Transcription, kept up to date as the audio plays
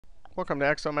Welcome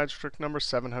to Excel Magic Trick number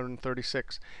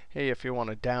 736. Hey, if you want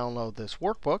to download this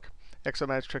workbook, Excel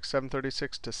Magic Trick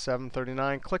 736 to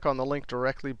 739, click on the link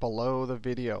directly below the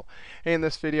video. In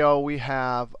this video, we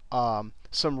have some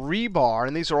rebar,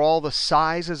 and these are all the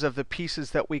sizes of the pieces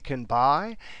that we can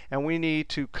buy, and we need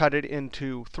to cut it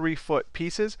into 3-foot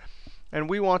pieces. And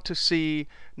we want to see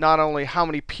not only how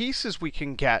many pieces we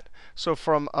can get. So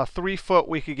from a 3-foot,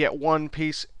 we could get 1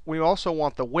 piece. We also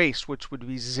want the waste, which would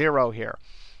be 0 here.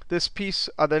 This piece,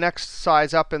 the next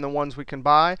size up in the ones we can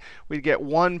buy, we'd get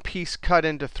 1 piece cut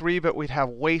into 3, but we'd have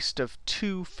waste of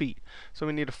 2 feet. So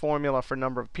we need a formula for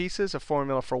number of pieces, a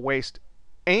formula for waste,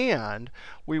 and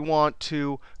we want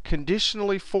to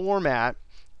conditionally format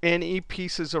any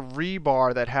pieces of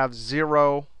rebar that have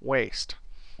 0 waste.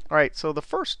 All right, so the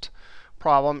first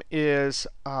problem is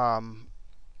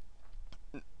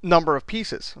number of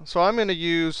pieces. So I'm going to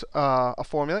use a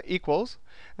formula equals,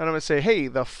 and I'm going to say, hey,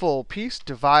 the full piece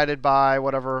divided by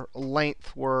whatever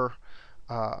length we're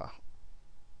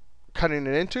cutting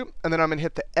it into. And then I'm going to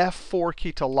hit the F4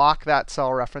 key to lock that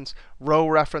cell reference, row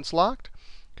reference locked.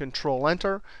 Control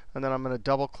Enter, and then I'm going to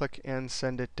double click and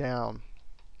send it down.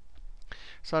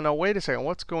 So now wait a second,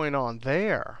 what's going on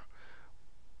there?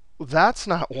 That's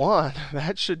not 1.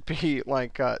 That should be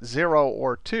like 0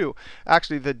 or 2.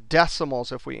 Actually, the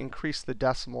decimals, if we increase the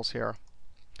decimals here,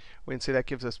 we can see that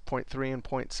gives us 0.3 and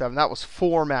 0.7. That was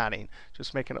formatting,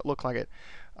 just making it look like it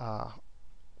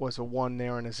was a 1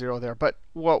 there and a 0 there. But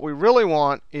what we really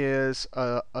want is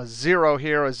a 0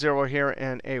 here, a 0 here,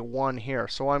 and a 1 here.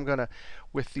 So I'm going to,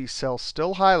 with these cells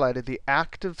still highlighted, the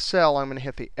active cell, I'm going to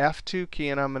hit the F2 key,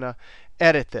 and I'm going to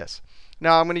edit this.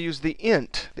 Now I'm going to use the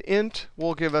int. The int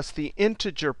will give us the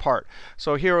integer part.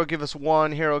 So here it will give us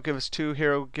 1, here it will give us 2,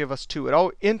 here it will give us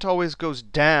 2. Int always goes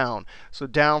down. So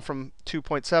down from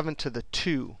 2.7 to the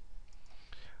 2.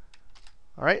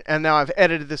 All right, and now I've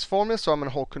edited this formula, so I'm going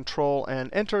to hold Control and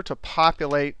Enter to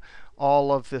populate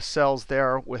all of the cells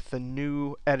there with the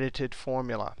new edited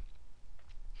formula.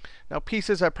 Now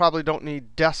pieces, I probably don't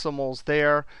need decimals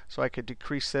there, so I could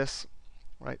decrease this.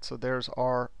 Right, so there's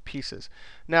our pieces.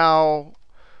 Now,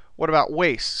 what about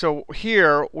waste? So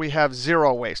here we have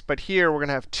 0 waste, but here we're going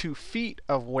to have 2 feet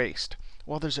of waste.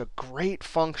 Well, there's a great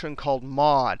function called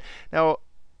mod. Now,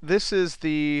 this is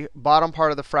the bottom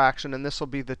part of the fraction, and this will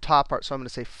be the top part. So I'm going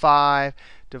to say 5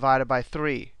 divided by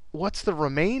 3. What's the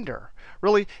remainder?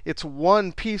 Really, it's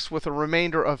 1 piece with a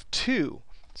remainder of 2.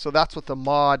 So that's what the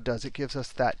mod does. It gives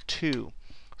us that 2.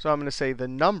 So I'm going to say the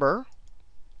number,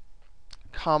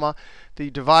 comma, the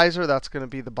divisor, that's going to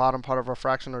be the bottom part of our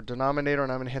fraction or denominator,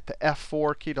 and I'm going to hit the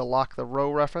F4 key to lock the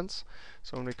row reference.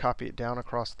 So when we copy it down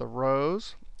across the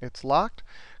rows, it's locked.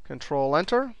 Control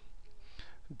Enter,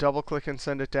 double click and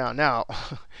send it down. Now,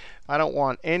 I don't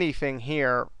want anything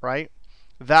here, right?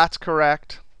 That's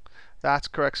correct. That's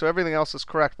correct. So everything else is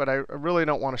correct, but I really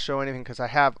don't want to show anything because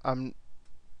I'm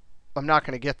not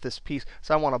going to get this piece,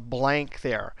 so I want a blank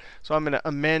there. So I'm going to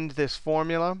amend this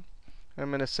formula. I'm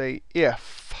going to say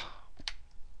if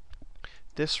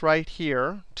this right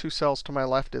here, 2 cells to my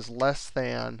left, is less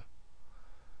than,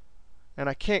 and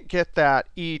I can't get that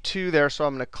E2 there, so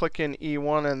I'm going to click in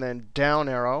E1 and then down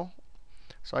arrow.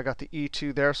 So I got the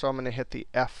E2 there, so I'm going to hit the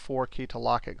F4 key to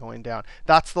lock it going down.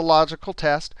 That's the logical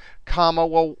test, comma.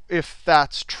 Well, if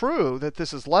that's true, that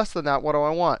this is less than that, what do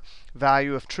I want?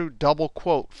 Value of true, double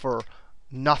quote for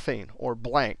nothing or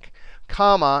blank,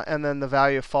 comma, and then the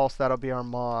value of false, that'll be our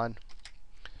mod.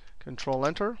 Control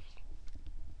Enter,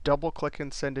 double click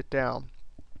and send it down.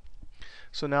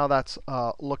 So now that's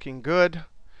looking good.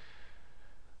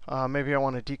 Maybe I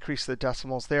want to decrease the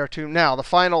decimals there too. Now the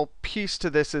final piece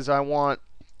to this is I want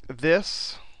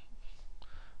this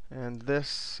and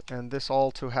this and this all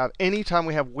to have, anytime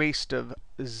we have waste of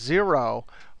 0,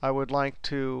 I would like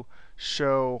to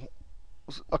show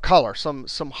a color, some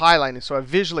highlighting. So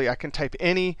visually I can type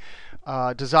any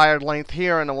desired length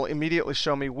here, and it will immediately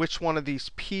show me which one of these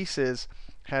pieces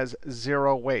has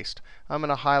 0 waste. I'm going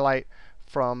to highlight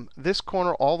from this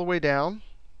corner all the way down.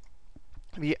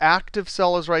 The active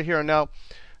cell is right here. And now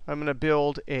I'm going to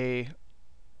build a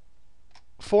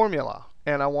formula,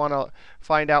 and I want to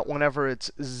find out whenever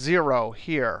it's 0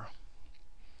 here.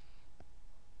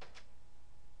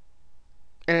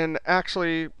 And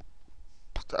actually,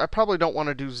 I probably don't want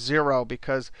to do 0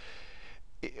 because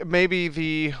maybe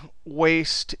the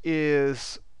waste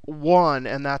is 1,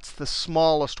 and that's the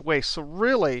smallest waste. So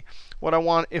really, what I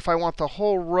want, if I want the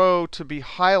whole row to be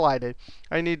highlighted,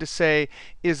 I need to say,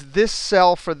 is this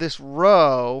cell for this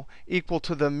row equal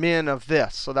to the min of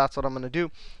this? So that's what I'm going to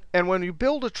do. And when you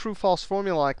build a true-false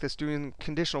formula like this doing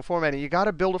conditional formatting, you got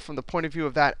to build it from the point of view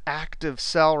of that active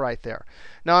cell right there.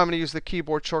 Now I'm going to use the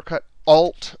keyboard shortcut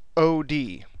Alt-OD.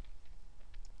 And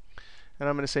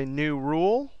I'm going to say New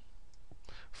Rule,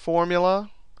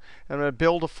 Formula, and I'm going to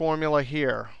build a formula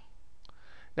here.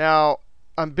 Now,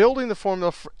 I'm building the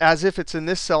formula as if it's in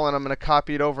this cell, and I'm going to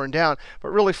copy it over and down. But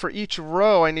really, for each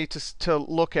row, I need to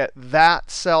look at that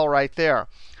cell right there.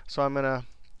 So I'm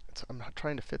not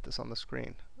trying to fit this on the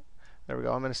screen. There we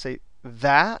go. I'm going to say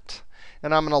that,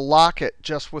 and I'm going to lock it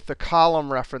just with the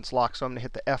column reference lock. So I'm going to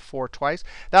hit the F4 twice.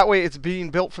 That way, it's being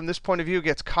built from this point of view. It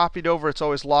gets copied over. It's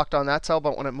always locked on that cell.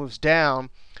 But when it moves down,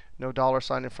 no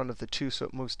 $ in front of the 2, so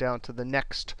it moves down to the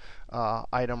next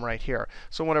item right here.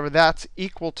 So whenever that's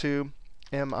equal to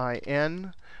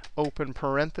min, open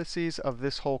parentheses of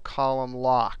this whole column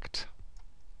locked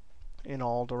in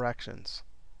all directions.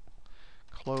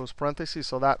 Close parentheses.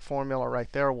 So that formula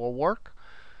right there will work.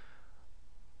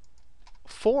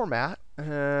 Format,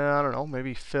 I don't know,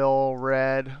 maybe fill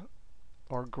red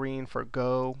or green for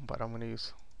go, but I'm going to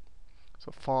use,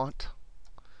 so font.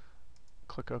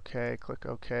 Click OK, click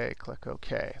OK, click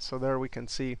OK. So there we can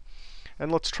see. And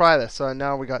let's try this.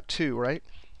 Now we got 2, right?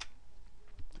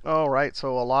 All right,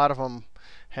 so a lot of them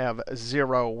have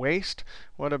 0 waste.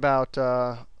 What about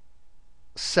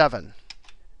 7?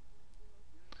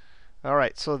 All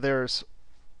right, so there's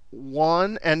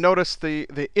 1. And notice the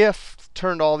if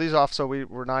turned all these off, so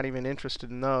we're not even interested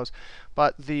in those.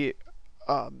 But the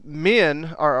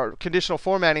min, or conditional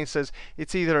formatting, says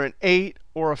it's either an 8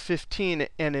 or a 15.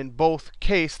 And in both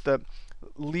cases, the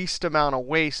least amount of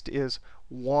waste is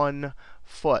 1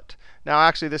 foot. Now,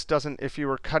 actually, this doesn't, if you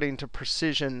were cutting to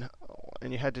precision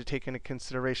and you had to take into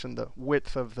consideration the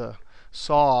width of the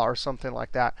saw or something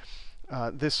like that,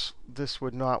 this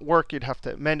would not work. You'd have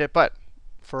to amend it. But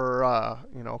for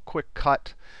quick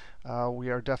cut, we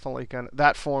are definitely going to,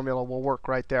 that formula will work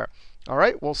right there. All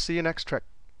right, we'll see you next trick.